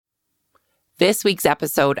This week's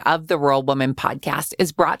episode of the Rural Woman Podcast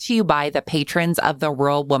is brought to you by the patrons of the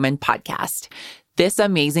Rural Woman Podcast. This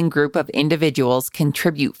amazing group of individuals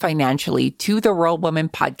contribute financially to the Rural Woman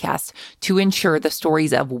Podcast to ensure the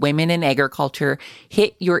stories of women in agriculture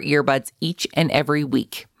hit your earbuds each and every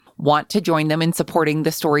week. Want to join them in supporting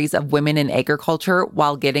the stories of women in agriculture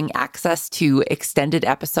while getting access to extended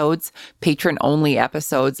episodes, patron-only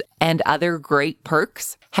episodes, and other great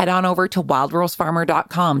perks? Head on over to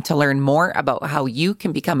wildrosefarmer.com to learn more about how you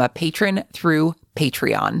can become a patron through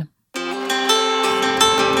Patreon.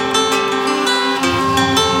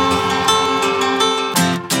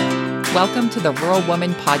 Welcome to the Rural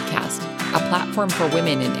Woman Podcast, a platform for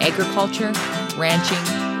women in agriculture, ranching,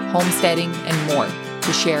 homesteading, and more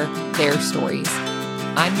to share their stories.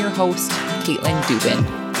 I'm your host, Caitlin Dubin.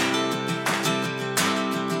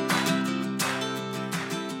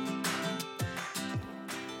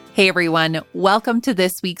 Hey everyone, welcome to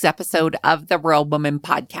this week's episode of the Rural Woman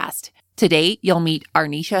Podcast. Today, you'll meet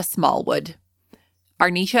Arneisha Smallwood.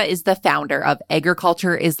 Arneisha is the founder of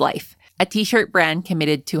Agriculture is Life, a t-shirt brand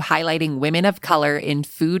committed to highlighting women of color in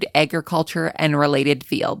food, agriculture, and related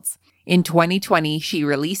fields. In 2020, she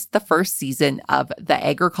released the first season of the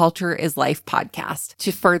Agriculture is Life podcast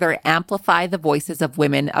to further amplify the voices of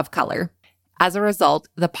women of color. As a result,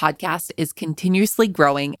 the podcast is continuously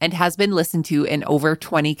growing and has been listened to in over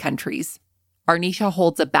 20 countries. Arneisha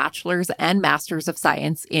holds a bachelor's and master's of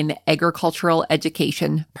science in agricultural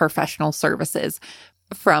education professional services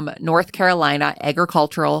from North Carolina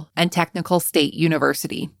Agricultural and Technical State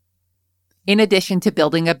University. In addition to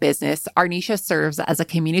building a business, Arneisha serves as a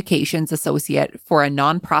communications associate for a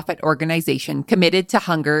nonprofit organization committed to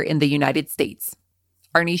hunger in the United States.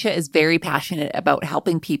 Arneisha is very passionate about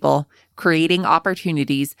helping people, creating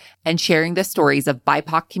opportunities, and sharing the stories of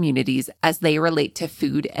BIPOC communities as they relate to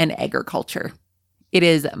food and agriculture. It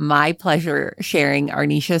is my pleasure sharing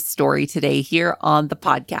Arneisha's story today here on the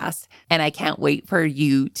podcast, and I can't wait for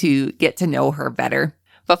you to get to know her better.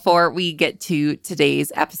 Before we get to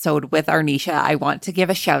today's episode with Arneisha, I want to give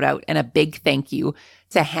a shout out and a big thank you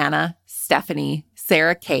to Hannah, Stephanie,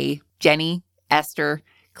 Sarah Kay, Jenny, Esther,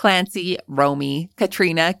 Clancy, Romy,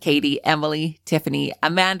 Katrina, Katie, Emily, Tiffany,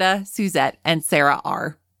 Amanda, Suzette, and Sarah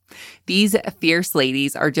R. These fierce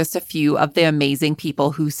ladies are just a few of the amazing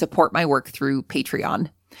people who support my work through Patreon.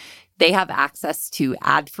 They have access to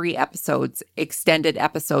ad-free episodes, extended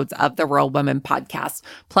episodes of the Rural Women Podcast,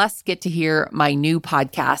 plus get to hear my new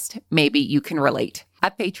podcast, Maybe You Can Relate, a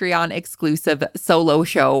Patreon exclusive solo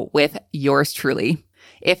show with yours truly.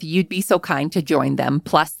 If you'd be so kind to join them,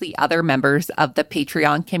 plus the other members of the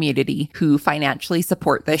Patreon community who financially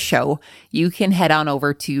support this show, you can head on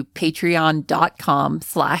over to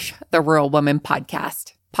patreon.com/The Rural Woman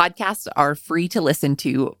Podcast. Podcasts are free to listen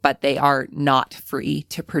to, but they are not free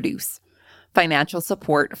to produce. Financial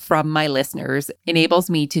support from my listeners enables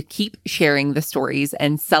me to keep sharing the stories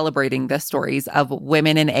and celebrating the stories of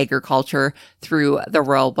women in agriculture through the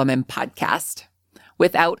Rural Woman Podcast.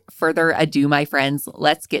 Without further ado, my friends,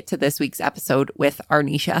 let's get to this week's episode with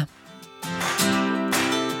Arneisha.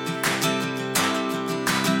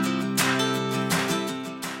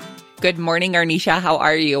 Good morning, Arneisha. How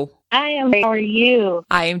are you? I am. How are you?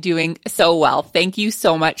 I am doing so well. Thank you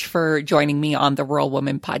so much for joining me on the Rural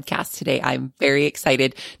Woman Podcast today. I'm very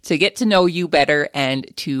excited to get to know you better and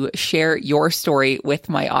to share your story with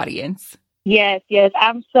my audience. Yes.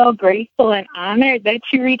 I'm so grateful and honored that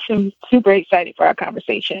you reached. I'm super excited for our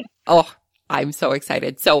conversation. Oh, I'm so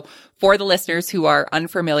excited. So for the listeners who are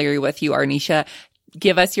unfamiliar with you, Arneisha,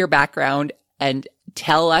 give us your background and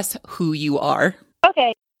tell us who you are.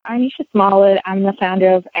 Okay. Arneisha Smallwood. I'm the founder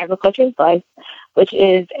of Agriculture is Life, which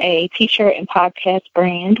is a t-shirt and podcast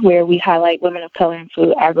brand where we highlight women of color in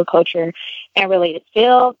food, agriculture, and related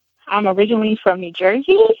fields. I'm originally from New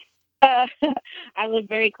Jersey. I lived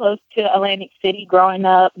very close to Atlantic City growing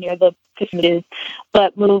up near the Casinos,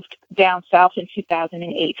 but moved down south in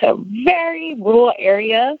 2008 to a very rural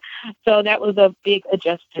area. So that was a big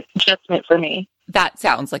adjustment for me. That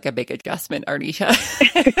sounds like a big adjustment, Arneisha.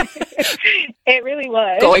 It really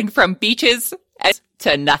was. Going from beaches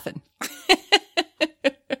to nothing.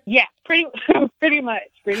 Yeah, pretty much.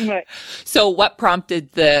 So what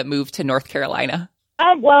prompted the move to North Carolina?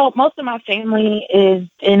 Well, most of my family is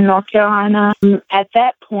in North Carolina. At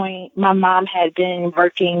that point, my mom had been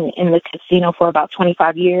working in the casino for about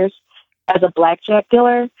 25 years as a blackjack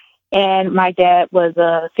dealer. And my dad was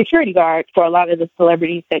a security guard for a lot of the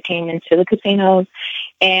celebrities that came into the casinos.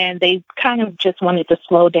 And they kind of just wanted to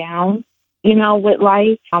slow down, with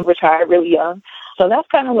life. I'm retired really young. So that's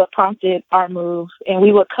kind of what prompted our move. And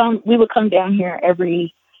we would come down here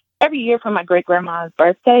every every year for my great grandma's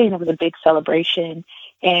birthday, and it was a big celebration,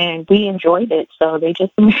 and we enjoyed it. So they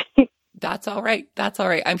just That's all right. That's all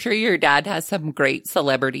right. I'm sure your dad has some great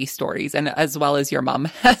celebrity stories, and as well as your mom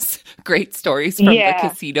has great stories from the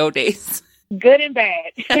casino days. Good and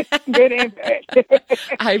bad. Good and bad.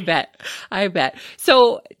 I bet. I bet.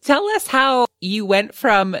 So tell us how you went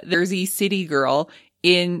from Jersey City girl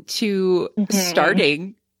into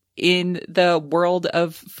starting in the world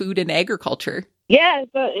of food and agriculture. Yeah,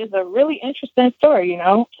 it's a really interesting story, you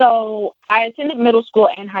know. So I attended middle school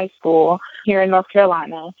and high school here in North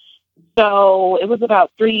Carolina. So it was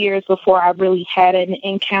about 3 years before I really had an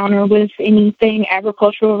encounter with anything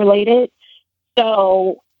agricultural related.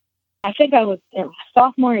 So I think I was in my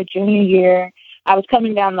sophomore or junior year. I was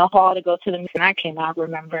coming down the hall to go to the meeting, and I came out,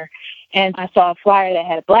 remember, and I saw a flyer that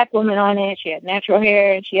had a black woman on it. She had natural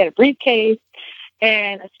hair, and she had a briefcase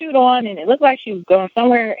and a suit on, and it looked like she was going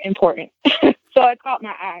somewhere important. So it caught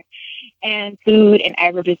my eye. And Food and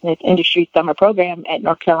Agribusiness Industry Summer Program at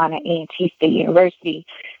North Carolina A&T State University.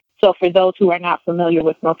 So for those who are not familiar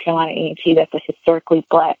with North Carolina A&T, that's a historically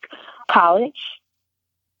black college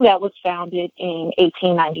that was founded in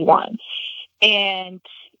 1891. And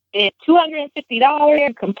it's $250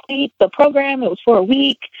 to complete the program. It was for a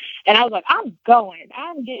week. And I was like, I'm going.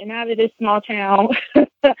 I'm getting out of this small town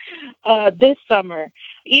this summer,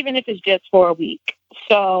 even if it's just for a week.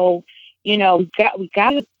 So, you know, we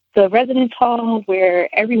got the residence hall where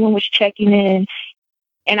everyone was checking in.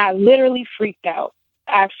 And I literally freaked out.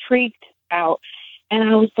 I freaked out. And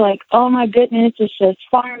I was like, oh, my goodness, it's just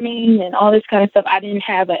farming and all this kind of stuff. I didn't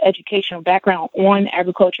have an educational background on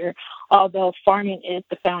agriculture, although farming is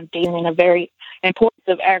the foundation and a very importance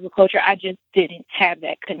of agriculture. I just didn't have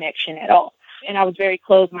that connection at all. And I was very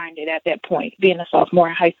closed-minded at that point, being a sophomore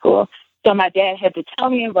in high school. So my dad had to tell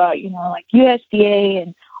me about, you know, like USDA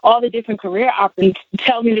and all the different career opportunities,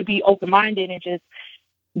 tell me to be open-minded and just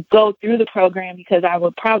go through the program because I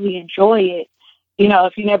would probably enjoy it. You know,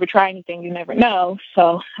 if you never try anything, you never know.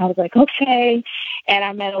 So I was like, okay. And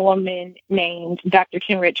I met a woman named Dr.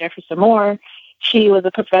 Kenrit Jefferson Moore. She was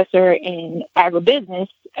a professor in agribusiness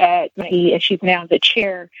at MIT, and she's now the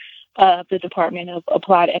chair of the Department of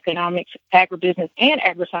Applied Economics, Agribusiness, and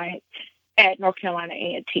Agriscience at North Carolina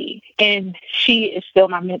A&T. And she is still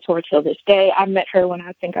my mentor till this day. I met her when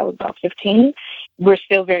I think I was about 15. We're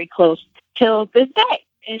still very close till this day.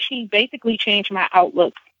 And she basically changed my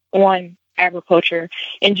outlook on agriculture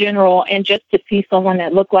in general, and just to see someone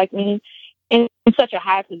that looked like me in such a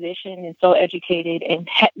high position and so educated and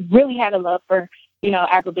really had a love for, you know,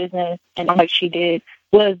 agribusiness and like she did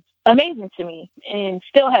was amazing to me and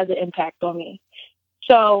still has an impact on me.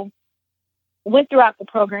 So went throughout the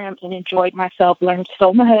program and enjoyed myself, learned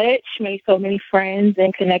so much, made so many friends,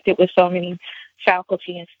 and connected with so many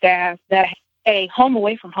faculty and staff that I had a home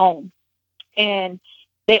away from home. And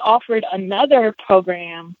they offered another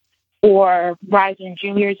program for rising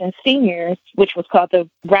juniors and seniors, which was called the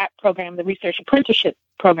RAP program, the Research Apprenticeship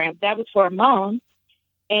Program. That was for a month,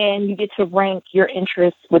 and you get to rank your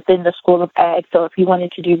interests within the School of Ag. So if you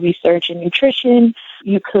wanted to do research in nutrition,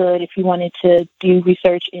 you could. If you wanted to do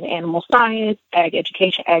research in animal science, ag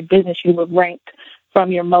education, ag business, you would rank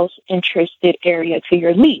from your most interested area to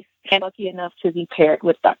your least. And lucky enough to be paired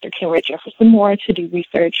with Dr. Kenrit Jefferson Moore to do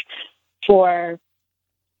research for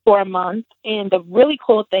a month. And the really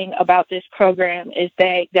cool thing about this program is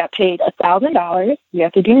they got paid $1,000. You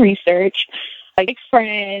have to do research, like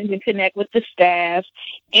friends, and connect with the staff.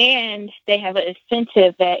 And they have an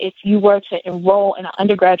incentive that if you were to enroll in an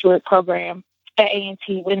undergraduate program at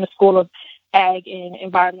A&T within the School of Ag and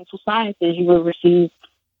Environmental Sciences, you will receive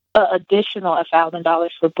an additional $1,000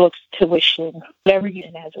 for books, tuition, whatever you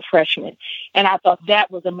did as a freshman. And I thought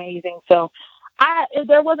that was amazing. So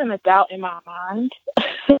there wasn't a doubt in my mind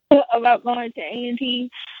about going to A&T.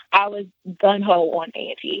 I was gung-ho on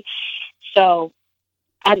A&T. So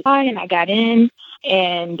I applied and I got in,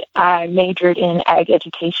 and I majored in ag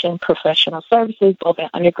education, professional services, both in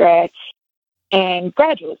undergrad and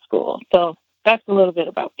graduate school. So that's a little bit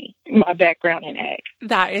about me, my background in ag.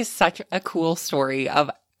 That is such a cool story of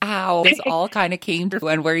how this all kind of came to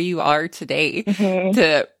and where you are today,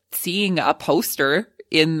 to seeing a poster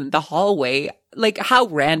in the hallway. Like, how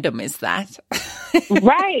random is that?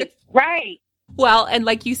 Right. Well, and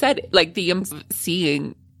like you said, like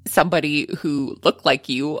seeing somebody who looked like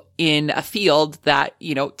you in a field that,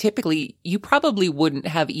 you know, typically you probably wouldn't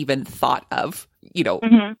have even thought of, you know,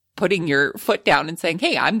 putting your foot down and saying,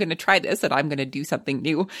 hey, I'm going to try this and I'm going to do something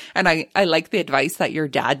new. And I like the advice that your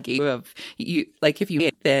dad gave of you, like, if you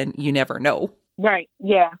hit, then you never know. Right.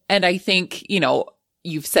 Yeah. And I think, you know,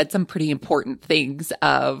 you've said some pretty important things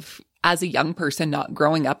of As a young person not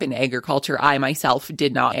growing up in agriculture, I myself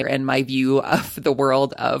did not. And my view of the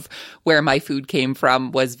world of where my food came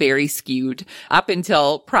from was very skewed up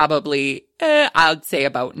until probably, I'd say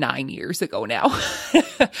about 9 years ago now.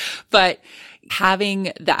 But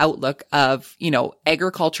having the outlook of,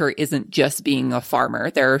 agriculture isn't just being a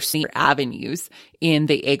farmer. There are so many avenues in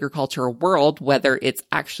the agriculture world, whether it's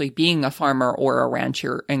actually being a farmer or a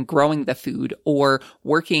rancher and growing the food or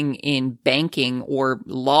working in banking or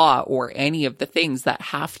law or any of the things that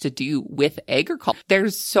have to do with agriculture.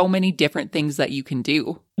 There's so many different things that you can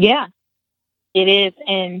do. Yeah, it is.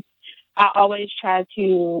 And I always try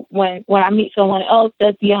to, when I meet someone else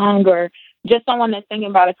that's young or just someone that's thinking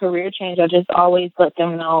about a career change, I just always let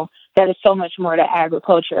them know that it's so much more to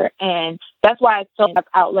agriculture. And that's why it's so many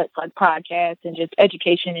outlets like podcasts and just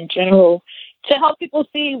education in general to help people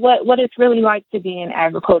see what it's really like to be in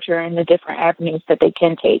agriculture and the different avenues that they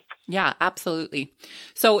can take. Yeah, absolutely.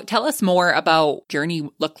 So tell us more about journey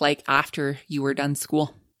looked like after you were done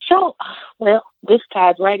school. So, well, this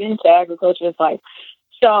ties right into agriculture's life.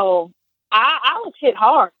 So I was hit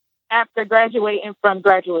hard after graduating from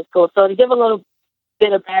graduate school. So to give a little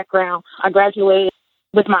bit of background, I graduated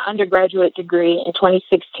with my undergraduate degree in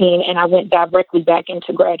 2016, and I went directly back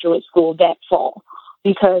into graduate school that fall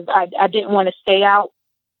because I didn't want to stay out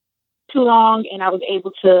too long, and I was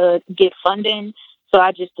able to get funding. So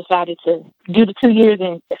I just decided to do the 2 years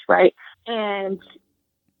in this, right? And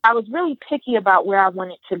I was really picky about where I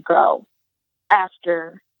wanted to go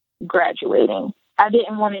after graduating. I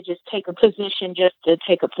didn't want to just take a position just to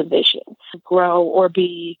take a position, grow or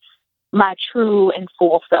be my true and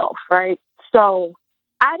full self, right? So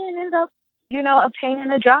I didn't end up,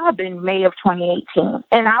 obtaining a job in May of 2018.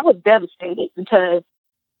 And I was devastated because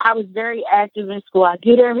I was very active in school. I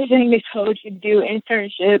did everything they told you to do,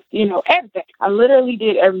 internships, everything. I literally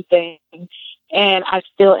did everything. And I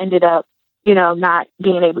still ended up, not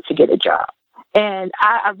being able to get a job. And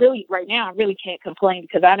I really, right now, I really can't complain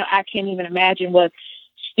because I can't even imagine what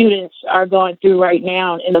students are going through right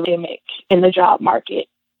now in the pandemic, in the job market,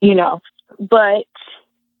 But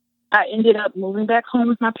I ended up moving back home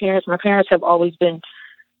with my parents. My parents have always been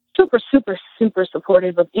super, super, super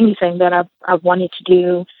supportive of anything that I've wanted to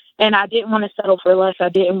do. And I didn't want to settle for less. I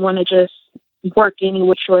didn't want to just work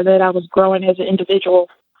anywhere, sure that I was growing as an individual.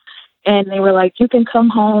 And they were like, you can come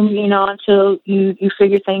home, until you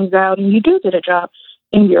figure things out and you do get a job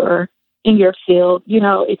in your field.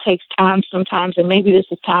 It takes time sometimes, and maybe this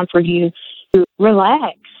is time for you to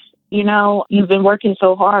relax. You've been working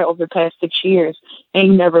so hard over the past 6 years and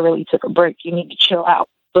you never really took a break. You need to chill out.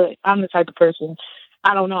 But I'm the type of person,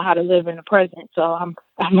 I don't know how to live in the present. So I'm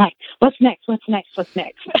like, what's next?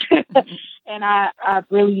 And I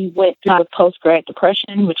really went through a post-grad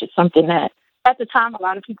depression, which is something that at the time, a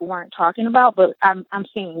lot of people weren't talking about, but I'm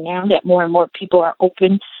seeing now that more and more people are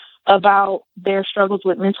open about their struggles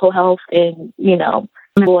with mental health and,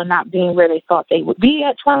 and not being where they thought they would be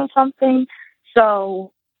at 20-something.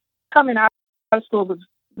 So coming out of school was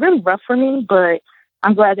really rough for me, but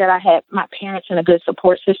I'm glad that I had my parents and a good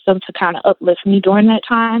support system to kind of uplift me during that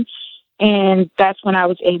time. And that's when I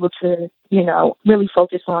was able to, really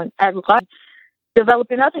focus on agriculture,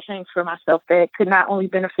 developing other things for myself that could not only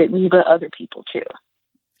benefit me, but other people too.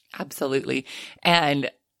 Absolutely.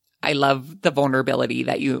 And I love the vulnerability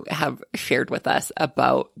that you have shared with us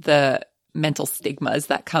about the mental stigmas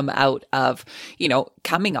that come out of,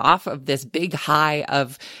 coming off of this big high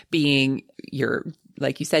of being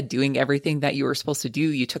like you said, doing everything that you were supposed to do.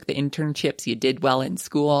 You took the internships, you did well in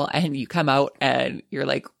school, and you come out and you're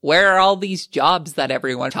like, where are all these jobs that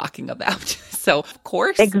everyone's talking about? So of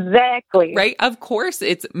course, exactly. Right. Of course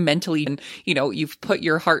it's mentally, you've put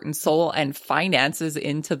your heart and soul and finances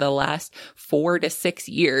into the last 4 to 6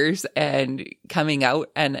 years, and coming out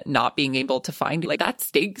and not being able to find that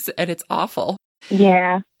stinks and it's awful.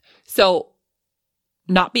 Yeah. So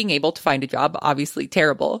not being able to find a job, obviously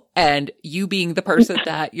terrible. And you being the person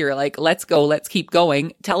that you're like, let's go, let's keep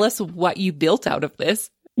going. Tell us what you built out of this.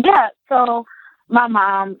 Yeah. So my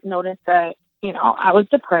mom noticed that, I was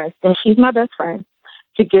depressed, and she's my best friend,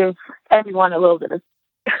 to give everyone a little bit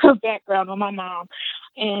of background on my mom.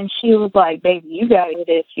 And she was like, baby, you got to do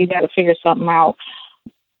this. You got to figure something out.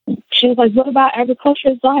 She was like, what about agriculture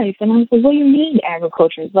is life? And I was like, what do you mean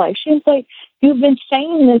agriculture is life? She was like, you've been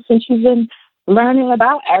saying this since you've been learning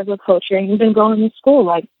about agriculture and you've been going to school.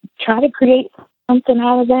 Like, try to create something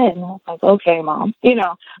out of that. And I was like, okay, Mom.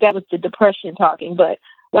 That was the depression talking. But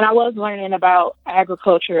when I was learning about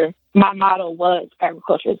agriculture, my motto was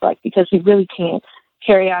agriculture is life, because we really can't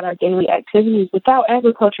carry out our daily activities without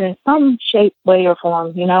agriculture in some shape, way, or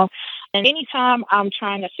form, And anytime I'm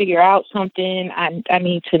trying to figure out something, I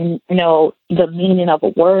need to know the meaning of a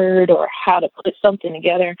word or how to put something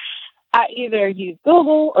together. I either use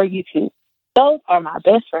Google or YouTube. Those are my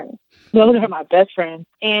best friends. Those are my best friends.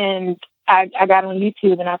 And I got on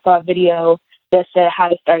YouTube and I saw a video that said how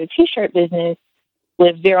to start a t-shirt business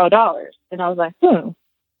with $0. And I was like,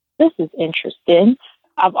 this is interesting.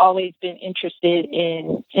 I've always been interested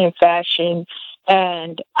in fashion,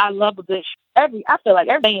 and I love a good I feel like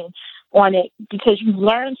everything on it, because you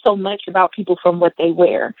learn so much about people from what they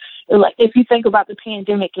wear. Like if you think about the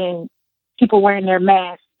pandemic and people wearing their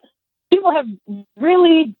masks, people have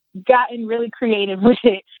really gotten really creative with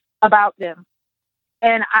it about them.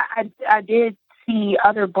 And I did see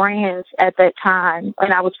other brands at that time,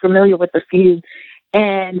 and I was familiar with a few,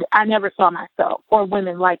 and I never saw myself or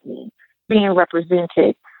women like me being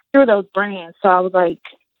represented through those brands. So I was like,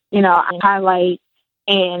 I highlight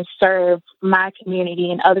and serve my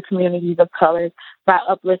community and other communities of color by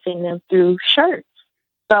uplifting them through shirts.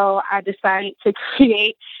 So I decided to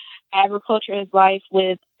create Agriculture is Life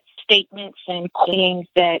with statements and things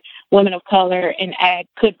that women of color and ag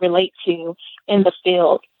could relate to in the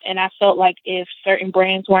field. And I felt like if certain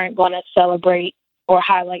brands weren't going to celebrate or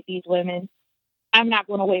highlight these women, I'm not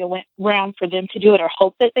going to wait around for them to do it or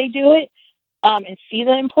hope that they do it and see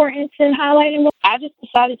the importance in highlighting them. I just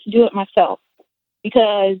decided to do it myself,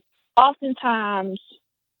 because oftentimes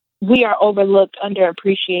we are overlooked,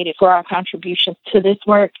 underappreciated for our contributions to this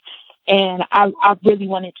work. And I really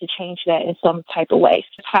wanted to change that in some type of way.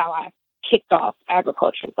 That's how I kicked off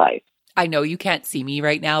Agriculture is Life. I know you can't see me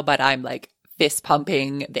right now, but I'm like fist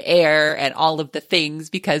pumping the air and all of the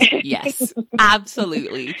things, because yes,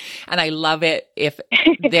 absolutely. And I love it. If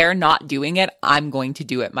they're not doing it, I'm going to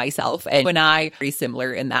do it myself. And when I very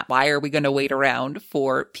similar in that, why are we going to wait around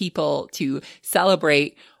for people to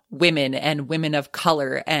celebrate women and women of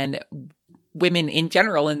color and women in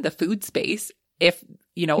general in the food space? If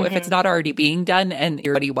if it's not already being done and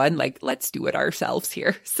you're already one, like, let's do it ourselves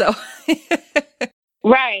here. So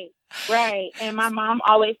Right. And my mom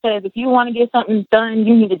always says, if you want to get something done,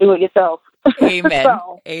 you need to do it yourself. Amen.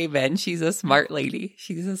 Amen. She's a smart lady.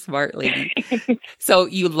 So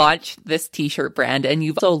you launched this t-shirt brand, and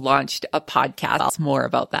you've also launched a podcast. Tell us more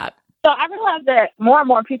about that. So I realized that more and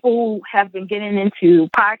more people have been getting into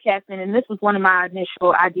podcasting, and this was one of my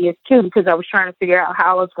initial ideas too, because I was trying to figure out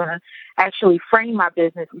how I was going to actually frame my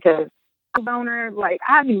business, because I'm an owner, like,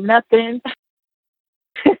 I knew nothing.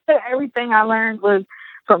 Everything I learned was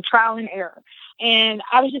from trial and error. And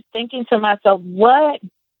I was just thinking to myself, what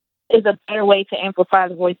is a better way to amplify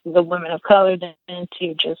the voices of women of color than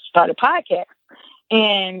to just start a podcast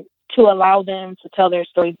and to allow them to tell their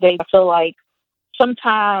stories? I feel like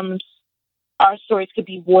sometimes our stories could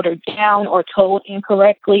be watered down or told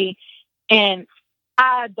incorrectly, and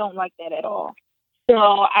I don't like that at all. So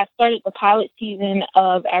I started the pilot season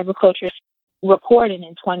of Agriculture recording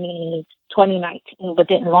in 2019, but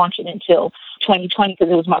didn't launch it until 2020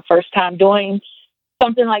 because it was my first time doing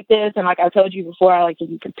something like this. And like I told you before, I like to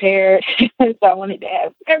be prepared. So I wanted to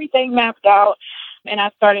have everything mapped out. And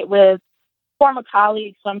I started with former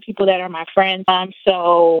colleagues, some people that are my friends.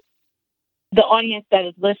 So the audience that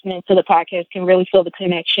is listening to the podcast can really feel the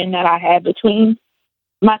connection that I had between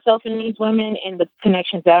myself and these women, and the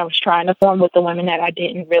connections that I was trying to form with the women that I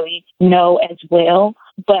didn't really know as well.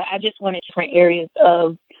 But I just wanted different areas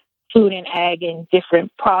of food and ag and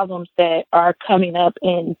different problems that are coming up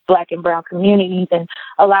in Black and brown communities, and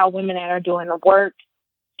allow women that are doing the work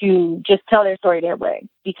to just tell their story their way,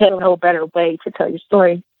 because there's no better way to tell your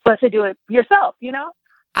story but to do it yourself,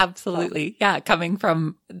 Absolutely. Yeah. Coming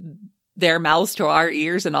from their mouths to our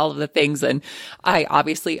ears and all of the things. And I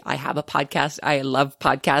have a podcast. I love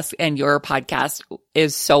podcasts, and your podcast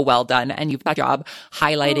is so well done. And you've got a job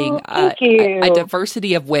highlighting a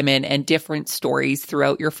diversity of women and different stories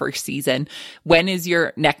throughout your first season. When is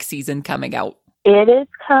your next season coming out? It is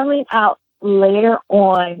coming out later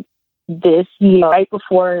on this year, right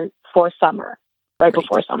before summer.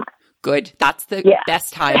 Before summer. Good. That's the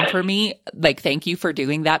best time for me. Like, thank you for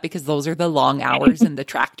doing that, because those are the long hours in the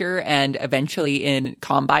tractor and eventually in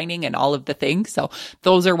combining and all of the things. So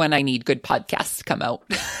those are when I need good podcasts to come out.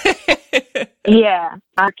 Yeah,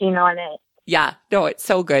 working on it. Yeah, no, it's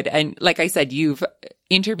so good. And like I said, you've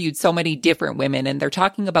interviewed so many different women, and they're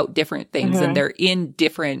talking about different things, and they're in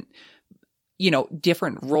different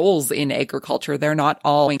roles in agriculture.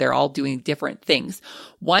 They're all doing different things.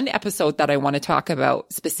 One episode that I want to talk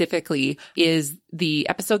about specifically is the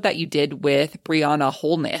episode that you did with Brianna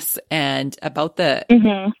Wholeness, and about the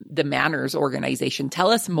Manners organization.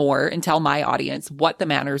 Tell us more, and tell my audience what the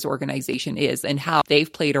Manners organization is and how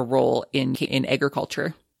they've played a role in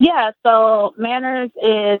agriculture. Yeah, so Manners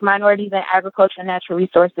is Minorities in Agriculture, Natural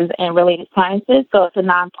Resources, and Related Sciences. So it's a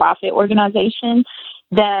nonprofit organization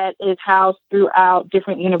that is housed throughout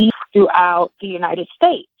different universities throughout the United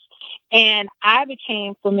States. And I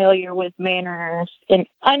became familiar with Manners in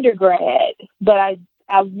undergrad, but I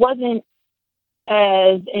wasn't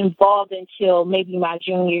as involved until maybe my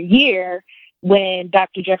junior year when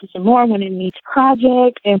Dr. Jefferson Moore went in this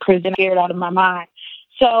project and presented Scared Out of My Mind.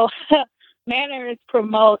 So Manners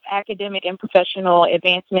promotes academic and professional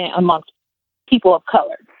advancement amongst people of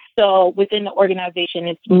color. So within the organization,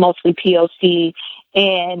 it's mostly POC,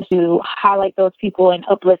 and to highlight those people and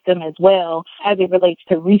uplift them as well as it relates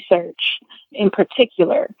to research in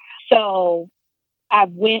particular. So I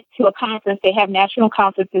went to a conference. They have national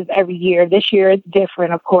conferences every year. This year it's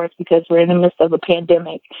different, of course, because we're in the midst of a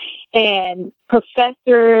pandemic. And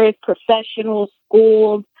professors, professionals,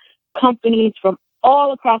 schools, companies from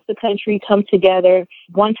all across the country come together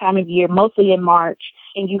one time a year, mostly in March.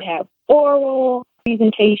 And you have oral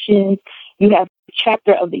presentations. You have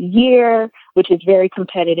chapter of the year, which is very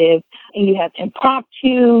competitive. And you have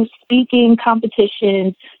impromptu speaking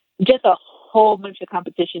competitions, just a whole bunch of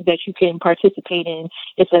competitions that you can participate in.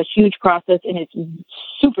 It's a huge process, and it's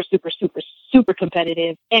super, super, super, super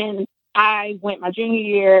competitive. And I went my junior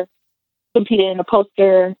year, competed in a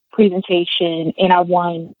poster presentation, and I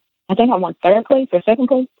won third place or second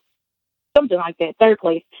place, something like that, third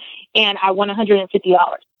place. And I won $150.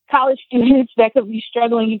 College students that could be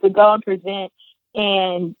struggling, you could go and present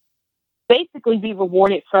and basically be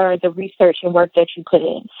rewarded for the research and work that you put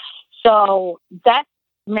in. So that's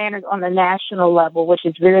Manners on the national level, which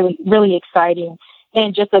is really, really exciting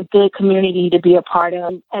and just a good community to be a part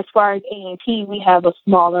of. As far as A&T, we have a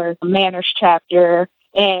smaller Manners chapter,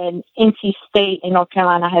 and NC State in North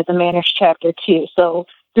Carolina has a Manners chapter too. So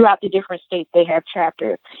throughout the different states, they have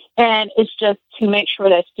chapters. And it's just to make sure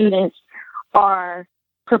that students are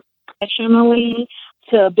professionally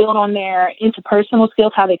to build on their interpersonal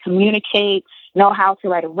skills, how they communicate, know how to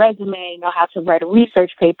write a resume, know how to write a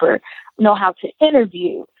research paper, know how to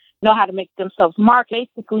interview, know how to make themselves mark,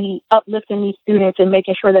 basically uplifting these students and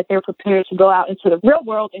making sure that they're prepared to go out into the real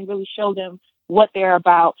world and really show them what they're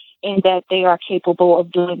about and that they are capable of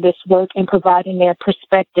doing this work and providing their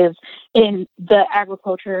perspectives in the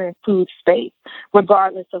agriculture and food space,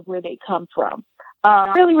 regardless of where they come from.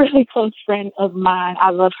 Really, really close friend of mine.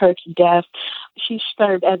 I love her to death. She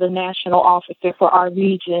served as a national officer for our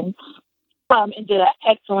region and did an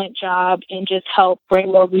excellent job and just helped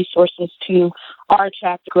bring more resources to our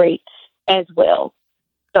chapter great as well.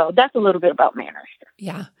 So that's a little bit about Manners.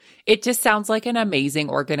 Yeah. It just sounds like an amazing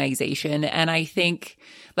organization. And I think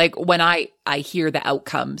like when I hear the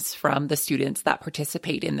outcomes from the students that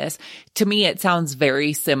participate in this, to me, it sounds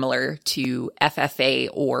very similar to FFA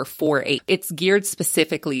or 4-H. It's geared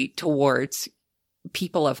specifically towards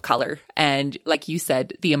people of color. And like you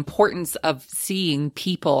said, the importance of seeing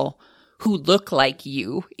people who look like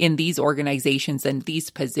you in these organizations and these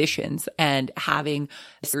positions and having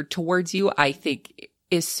towards you, I think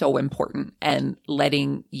is so important, and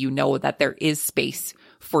letting you know that there is space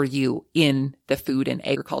for you in the food and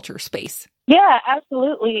agriculture space. Yeah,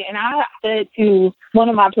 absolutely. And I said to one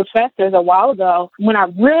of my professors a while ago, when I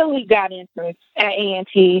really got into at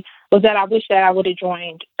A&T, was that I wish that I would have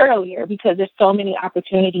joined earlier, because there's so many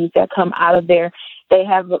opportunities that come out of there. They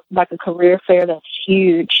have like a career fair that's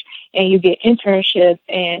huge, and you get internships,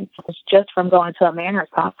 and it's just from going to a Manners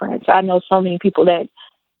conference. I know so many people that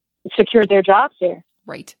secured their jobs there.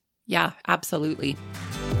 Right. Yeah, absolutely.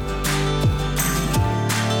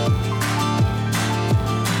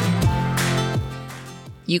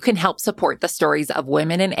 You can help support the stories of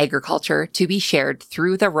women in agriculture to be shared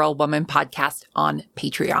through the Rural Woman podcast on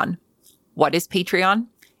Patreon. What is Patreon?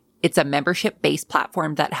 It's a membership-based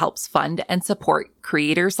platform that helps fund and support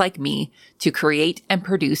creators like me to create and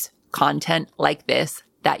produce content like this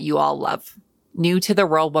that you all love. New to the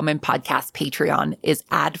Rural Woman podcast Patreon is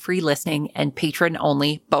ad-free listening and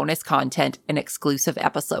patron-only bonus content and exclusive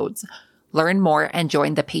episodes. Learn more and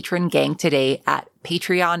join the patron gang today at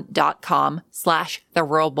patreon.com/The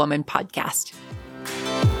Rural Woman Podcast.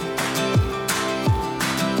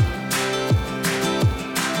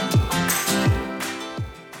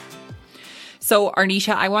 So,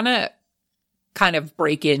 Arneisha, I want to kind of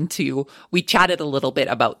break into, we chatted a little bit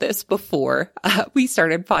about this before we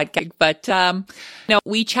started podcasting, but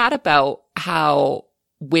we chat about how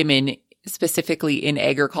women, specifically in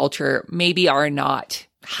agriculture, maybe are not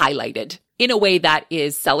highlighted in a way that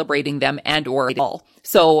is celebrating them and or at all.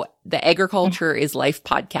 So the Agriculture is Life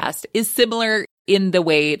podcast is similar in the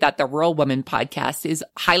way that the Rural Woman podcast is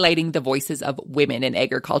highlighting the voices of women in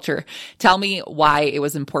agriculture. Tell me why it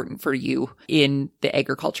was important for you in the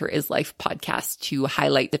Agriculture is Life podcast to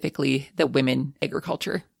highlight typically the women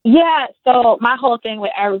agriculture. Yeah, so my whole thing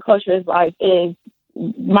with Agriculture is Life is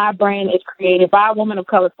my brand is created by a woman of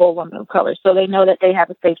color for a woman of color. So they know that they have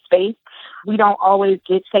a safe space. We don't always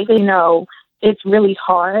get safe. They know it's really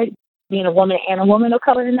hard being a woman and a woman of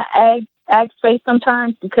color in the ag space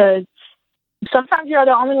sometimes, because sometimes you're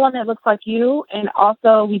the only one that looks like you. And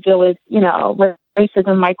also we deal with,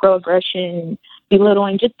 racism, microaggression,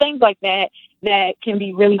 belittling, just things like that can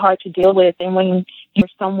be really hard to deal with. And when you're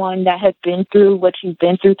someone that has been through what you've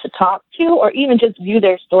been through to talk to, or even just view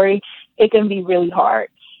their story, it can be really hard.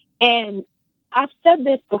 And I've said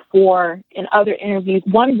this before in other interviews.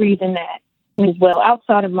 One reason that as well,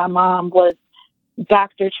 outside of my mom, was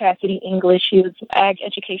Dr. Chastity English. She was an ag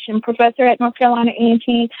education professor at North Carolina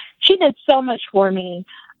A&T. She did so much for me.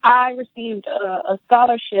 I received a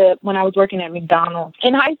scholarship when I was working at McDonald's.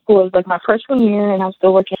 In high school, it was like my freshman year, and I was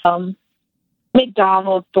still working at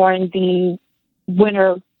McDonald's during the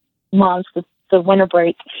winter months, the winter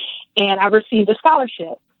break, and I received a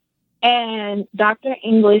scholarship. And Dr.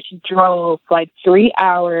 English drove like 3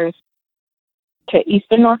 hours to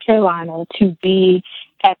Eastern North Carolina to be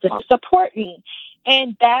at the support me.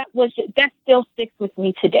 And that still sticks with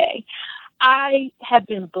me today. I have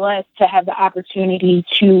been blessed to have the opportunity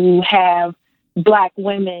to have Black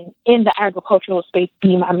women in the agricultural space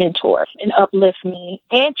be my mentor and uplift me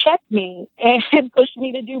and check me and push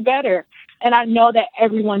me to do better. And I know that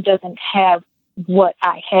everyone doesn't have what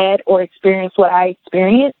I had or experience what I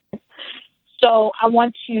experienced. So I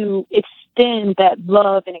want to extend that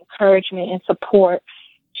love and encouragement and support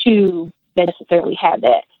to that necessarily have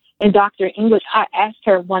that. And Dr. English, I asked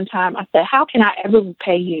her one time, I said, how can I ever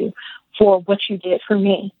repay you for what you did for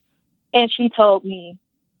me? And she told me,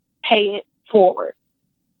 pay it forward.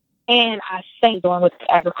 And I think going with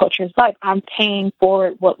Agriculture is Life, I'm paying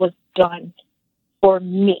forward what was done for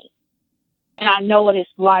me. And I know what it's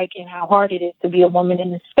like and how hard it is to be a woman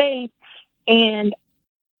in this space. And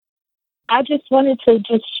I just wanted to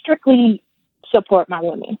just strictly support my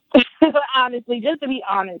women. Honestly, just to be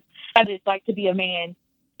honest, I just like to be a man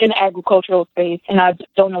in the agricultural space, and I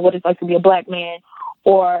don't know what it's like to be a Black man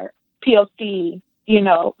or POC,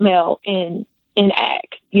 male in ag,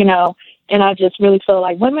 and I just really feel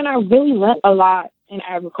like women are really left a lot in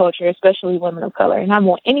agriculture, especially women of color, and I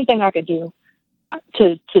want anything I could do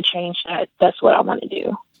to change that. That's what I want to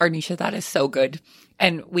do. Arneisha, that is so good.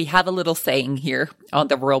 And we have a little saying here on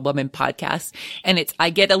the Rural Woman podcast, and it's, I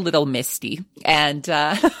get a little misty. And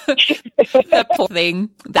that thing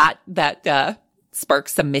that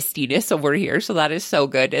sparks some mistiness over here. So that is so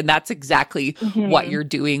good. And that's exactly what you're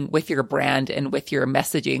doing with your brand and with your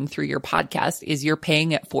messaging through your podcast is you're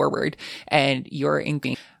paying it forward, and you're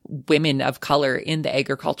encouraging women of color in the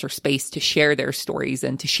agriculture space to share their stories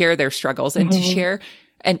and to share their struggles and to share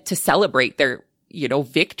and to celebrate their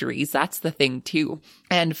victories. That's the thing too.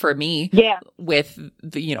 And for me, with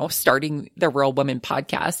the, starting the Rural Woman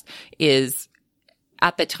podcast is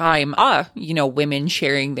at the time, women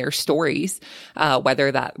sharing their stories,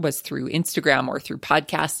 whether that was through Instagram or through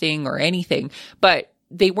podcasting or anything, but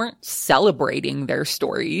they weren't celebrating their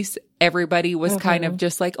stories. Everybody was kind of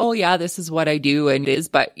just like, oh yeah, this is what I do. And it is,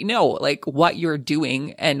 but like what you're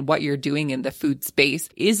doing and what you're doing in the food space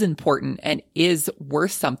is important and is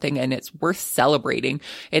worth something, and it's worth celebrating.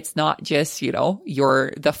 It's not just,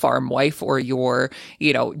 you're the farm wife or you're,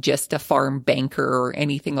 just a farm banker or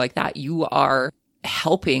anything like that. You are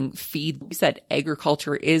helping feed. We said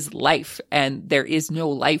agriculture is life, and there is no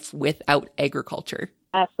life without agriculture.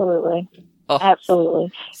 Absolutely. Oh,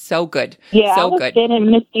 absolutely. So good. Yeah, so I was good.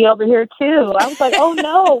 getting misty over here too. I was like, oh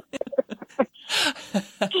no.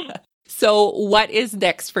 So what is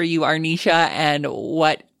next for you, Arneisha, and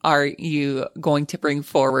what are you going to bring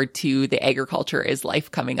forward to the Agriculture is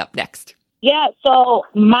Life coming up next? Yeah, so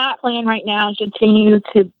my plan right now is to continue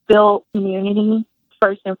to build community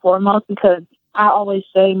first and foremost, because I always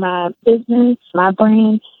say my business, my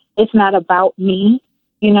brand, it's not about me.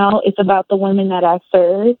 It's about the women that I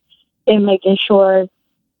serve, and making sure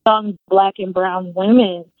young Black and brown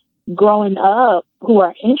women growing up who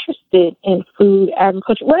are interested in food,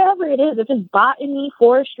 agriculture, whatever it is, if it's botany,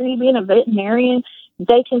 forestry, being a veterinarian,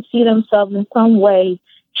 they can see themselves in some way,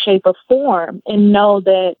 shape, or form and know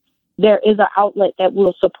that there is an outlet that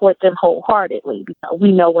will support them wholeheartedly, because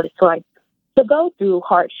we know what it's like to go through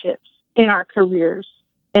hardships in our careers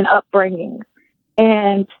and upbringing.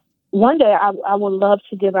 And one day I would love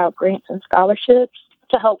to give out grants and scholarships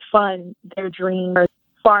to help fund their dream or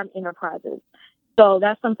farm enterprises. So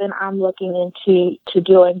that's something I'm looking into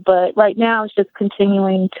doing. But right now it's just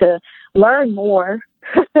continuing to learn more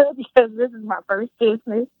because this is my first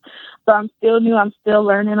business. So I'm still new. I'm still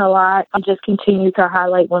learning a lot. I just continue to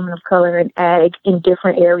highlight women of color in ag in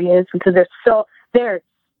different areas because there's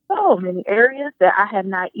so many areas that I have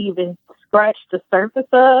not even scratched the surface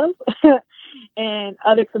of and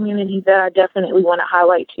other communities that I definitely want to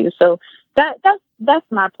highlight too. So that's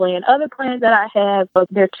my plan. Other plans that I have, but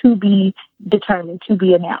they're to be determined, to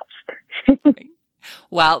be announced.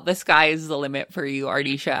 Well, the sky is the limit for you,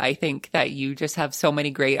 Arneisha. I think that you just have so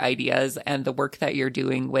many great ideas, and the work that you're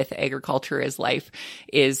doing with Agriculture is Life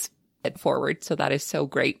is forward. So that is so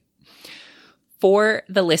great. For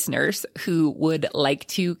the listeners who would like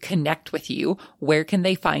to connect with you, where can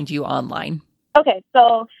they find you online? Okay,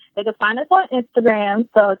 so they can find us on Instagram.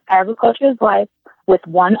 So it's Agriculture is Life with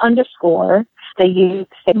 1_. They use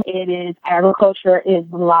it is Agriculture is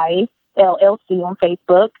Life LLC on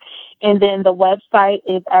Facebook. And then the website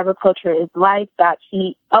is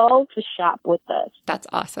agricultureislife.co to shop with us. That's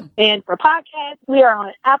awesome. And for podcasts, we are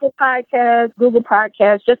on Apple Podcasts, Google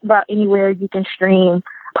Podcasts, just about anywhere you can stream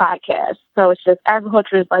podcasts. So it's just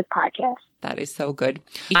Agriculture is Life podcast. That is so good.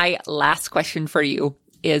 My last question for you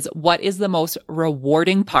is, what is the most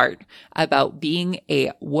rewarding part about being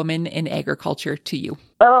a woman in agriculture to you?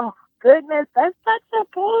 Oh, goodness. That's such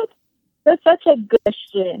a good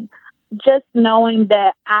question. Just knowing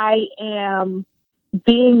that I am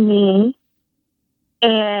being me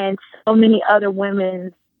and so many other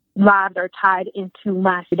women's lives are tied into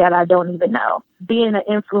my that I don't even know. Being an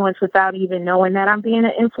influence without even knowing that I'm being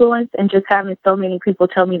an influence, and just having so many people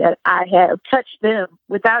tell me that I have touched them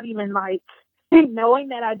without even knowing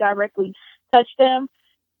that I directly touched them.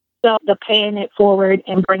 So the paying it forward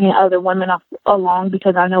and bringing other women along,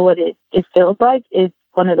 because I know what it feels like, is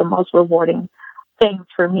one of the most rewarding things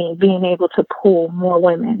for me, being able to pull more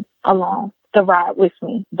women along the ride with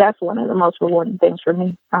me. That's one of the most rewarding things for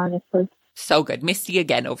me, honestly. So good. Misty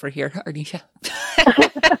again over here, Arneisha.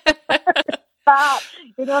 Stop.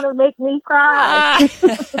 You're going to make me cry.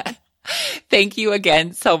 Thank you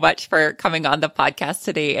again so much for coming on the podcast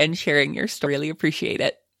today and sharing your story. Really appreciate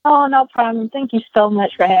it. Oh, no problem. Thank you so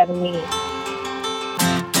much for having me.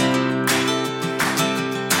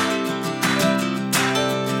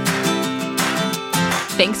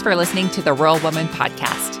 Thanks for listening to the Rural Woman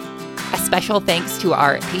Podcast. A special thanks to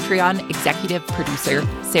our Patreon executive producer,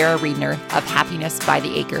 Sarah Riedner of Happiness by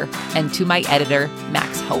the Acre, and to my editor,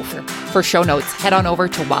 Max Hofer. For show notes, head on over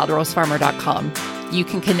to wildrosefarmer.com. You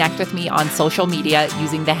can connect with me on social media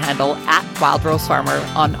using the handle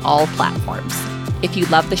 @wildrosefarmer on all platforms. If you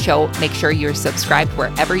love the show, make sure you're subscribed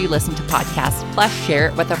wherever you listen to podcasts, plus share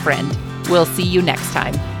it with a friend. We'll see you next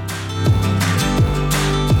time.